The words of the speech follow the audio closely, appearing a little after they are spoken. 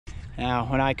Now,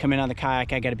 when I come in on the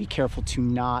kayak, I gotta be careful to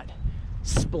not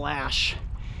splash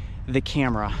the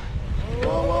camera. Whoa,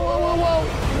 whoa, whoa, whoa,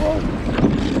 whoa.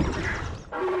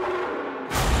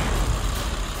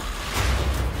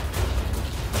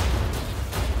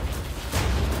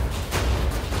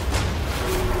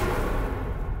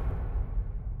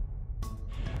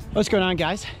 What's going on,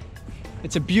 guys?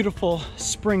 It's a beautiful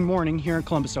spring morning here in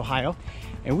Columbus, Ohio,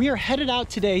 and we are headed out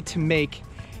today to make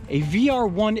a VR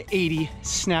 180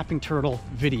 snapping turtle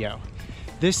video.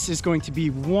 This is going to be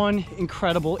one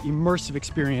incredible immersive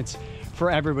experience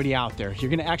for everybody out there. You're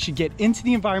gonna actually get into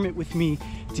the environment with me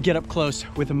to get up close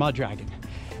with a mud dragon.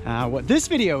 What this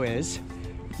video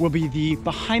will be the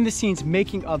behind the scenes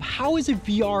making of how is a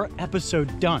VR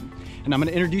episode done. And I'm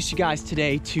gonna introduce you guys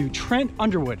today to Trent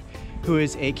Underwood, who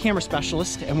is a camera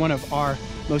specialist and one of our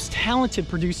most talented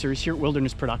producers here at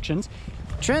Wilderness Productions.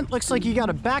 Trent, looks like you got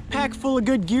a backpack full of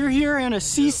good gear here and a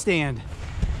C-stand.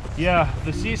 Yeah,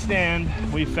 the C-stand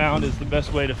we found is the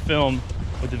best way to film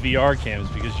with the VR cams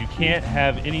because you can't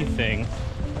have anything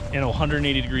in a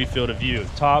 180-degree field of view,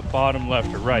 top, bottom,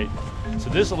 left, or right. So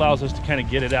this allows us to kind of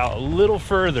get it out a little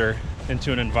further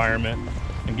into an environment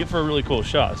and get for a really cool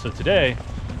shot. So today,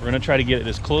 we're gonna try to get it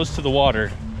as close to the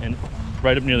water and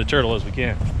right up near the turtle as we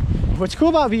can. What's cool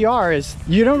about VR is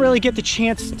you don't really get the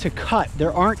chance to cut.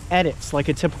 There aren't edits like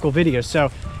a typical video. So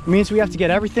it means we have to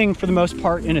get everything for the most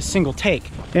part in a single take.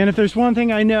 And if there's one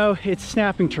thing I know, it's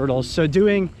snapping turtles. So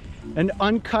doing an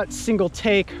uncut single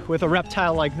take with a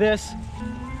reptile like this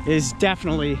is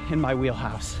definitely in my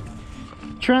wheelhouse.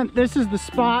 Trent, this is the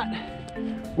spot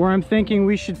where I'm thinking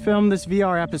we should film this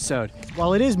VR episode.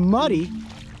 While it is muddy,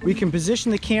 we can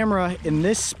position the camera in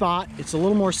this spot. It's a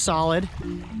little more solid,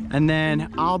 and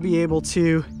then I'll be able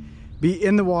to be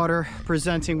in the water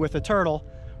presenting with a turtle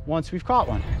once we've caught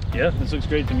one. Yeah, this looks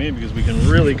great to me because we can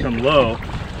really come low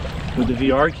with the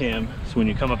VR cam. So when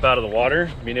you come up out of the water,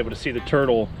 being able to see the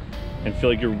turtle and feel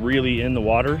like you're really in the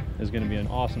water is gonna be an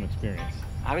awesome experience.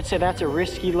 I would say that's a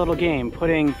risky little game,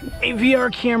 putting a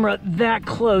VR camera that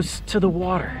close to the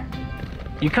water.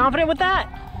 You confident with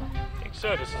that?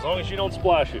 So just as long as you don't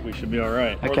splash it, we should be all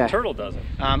right. Okay. Or the turtle doesn't.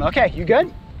 Okay, you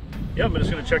good? Yeah, I'm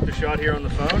just gonna check the shot here on the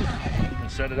phone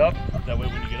and set it up. That way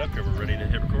when you get up here, we're ready to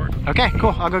hit record. Okay,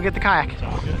 cool. I'll go get the kayak.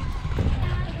 Sounds good.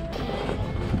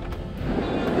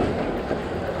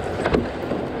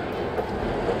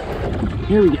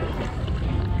 Here we go.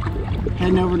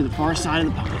 Heading over to the far side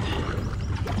of the pond.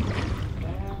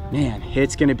 Man,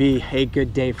 it's gonna be a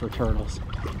good day for turtles.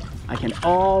 I can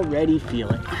already feel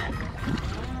it.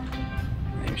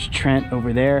 There's Trent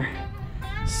over there,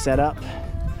 set up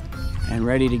and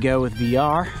ready to go with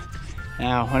VR.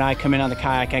 Now, when I come in on the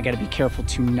kayak, I gotta be careful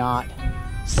to not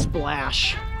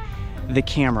splash the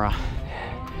camera.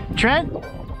 Trent,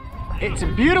 it's a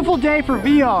beautiful day for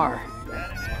VR.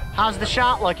 How's the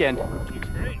shot looking? Looks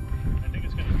great. I think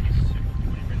it's gonna be super.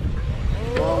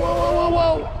 Whoa, whoa, whoa,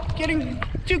 whoa, whoa. Getting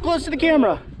too close to the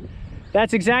camera.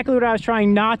 That's exactly what I was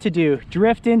trying not to do.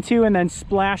 Drift into and then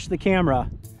splash the camera.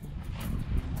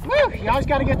 Woo! You always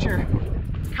got to get your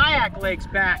kayak legs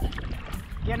back.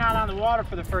 Getting out on the water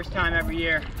for the first time every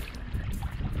year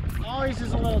always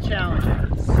is a little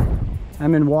challenging.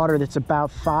 I'm in water that's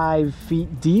about 5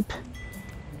 feet deep,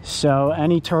 so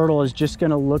any turtle is just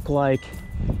going to look like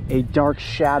a dark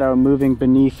shadow moving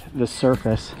beneath the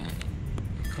surface.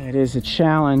 It is a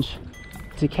challenge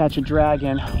to catch a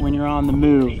dragon when you're on the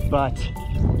move, but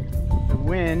the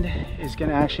wind is going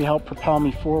to actually help propel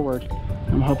me forward.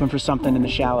 I'm hoping for something in the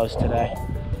shallows today.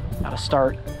 Gotta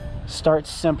start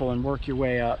simple and work your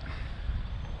way up.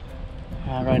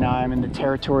 Right now I'm in the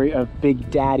territory of Big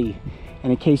Daddy.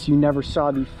 And in case you never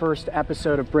saw the first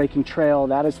episode of Breaking Trail,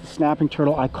 that is the snapping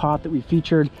turtle I caught that we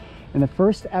featured in the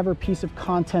first ever piece of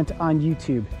content on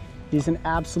YouTube. He's an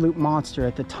absolute monster.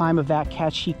 At the time of that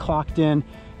catch, he clocked in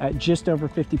at just over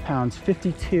 50 pounds,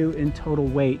 52 in total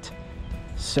weight.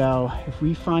 So if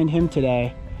we find him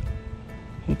today,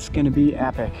 it's gonna be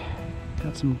epic.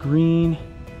 Got some green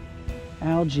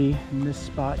algae in this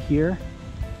spot here.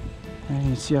 And you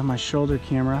can see on my shoulder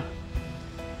camera,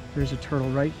 there's a turtle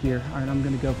right here. All right, I'm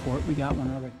gonna go for it. We got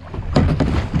one already.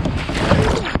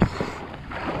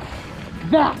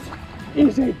 That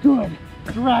is a good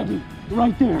dragon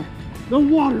right there. The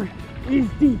water is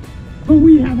deep, but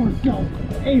we have ourselves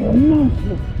a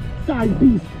monstrous sized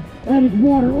beast. That is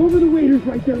water over the waders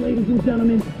right there, ladies and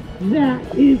gentlemen.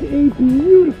 That is a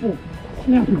beautiful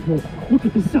snapping turtle. Look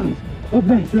at the size of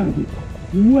that dragon.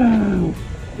 Wow,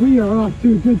 we are off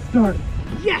to a good start.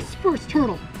 Yes, first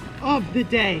turtle of the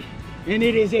day, and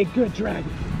it is a good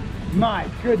dragon. My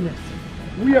goodness,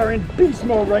 We are in beast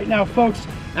mode right now, folks.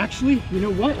 Actually, you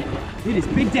know what? It is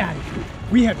Big Daddy.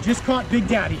 We have just caught Big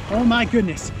Daddy. Oh my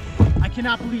goodness. I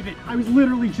cannot believe it. I was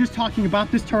literally just talking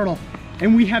about this turtle,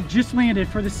 and we have just landed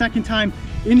for the second time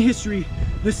in history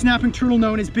the snapping turtle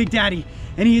known as Big Daddy,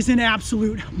 and he is an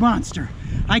absolute monster.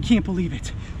 I can't believe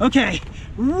it. Okay,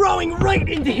 rowing right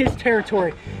into his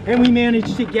territory, and we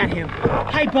managed to get him.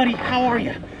 Hi buddy, how are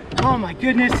you? Oh my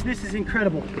goodness, this is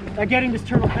incredible. Now getting this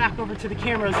turtle back over to the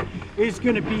cameras is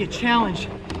gonna be a challenge.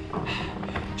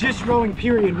 Just rowing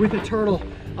period with a turtle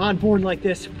on board like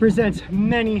this presents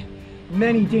many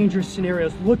dangerous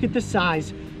scenarios. Look at the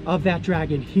size of that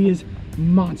dragon. He is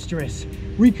monstrous.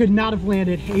 We could not have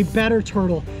landed a better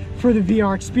turtle for the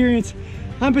VR experience.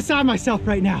 I'm beside myself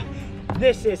right now.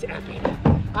 This is epic.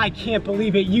 I can't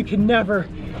believe it. You can never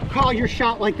call your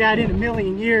shot like that in a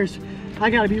million years. I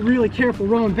gotta be really careful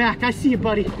rowing back. I see you,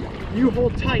 buddy. You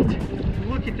hold tight.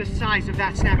 Look at the size of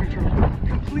that snapping turtle.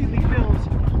 Completely fills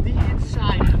the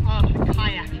inside of the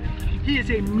kayak. He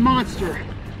is a monster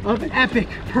of epic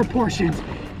proportions.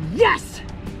 Yes!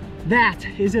 That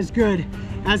is as good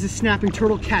as a snapping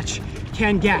turtle catch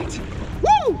can get.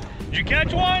 Woo! Did you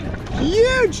catch one?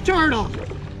 Huge turtle!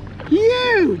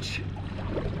 Huge!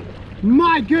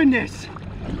 My goodness,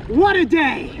 what a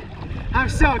day. I'm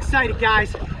so excited,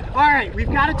 guys. All right,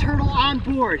 we've got a turtle on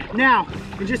board. Now,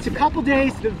 in just a couple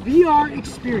days, the VR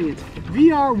experience,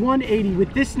 VR 180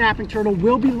 with this snapping turtle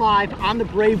will be live on the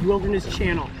Brave Wilderness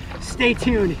channel. Stay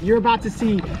tuned. You're about to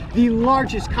see the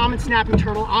largest common snapping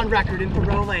turtle on record in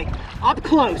Thoreau Lake, up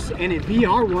close and in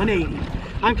VR 180.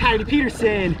 I'm Coyote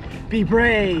Peterson. Be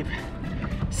brave,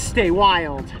 stay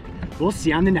wild. We'll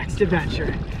see you on the next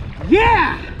adventure.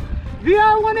 Yeah!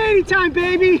 VR 180 time,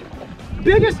 baby!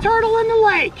 Biggest turtle in the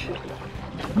lake.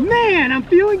 Man, I'm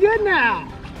feeling good now.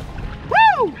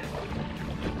 Woo!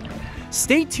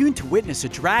 Stay tuned to witness a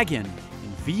dragon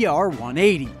in VR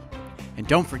 180. And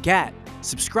don't forget,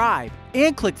 subscribe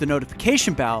and click the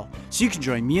notification bell so you can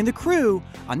join me and the crew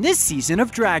on this season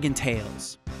of Dragon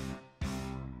Tales.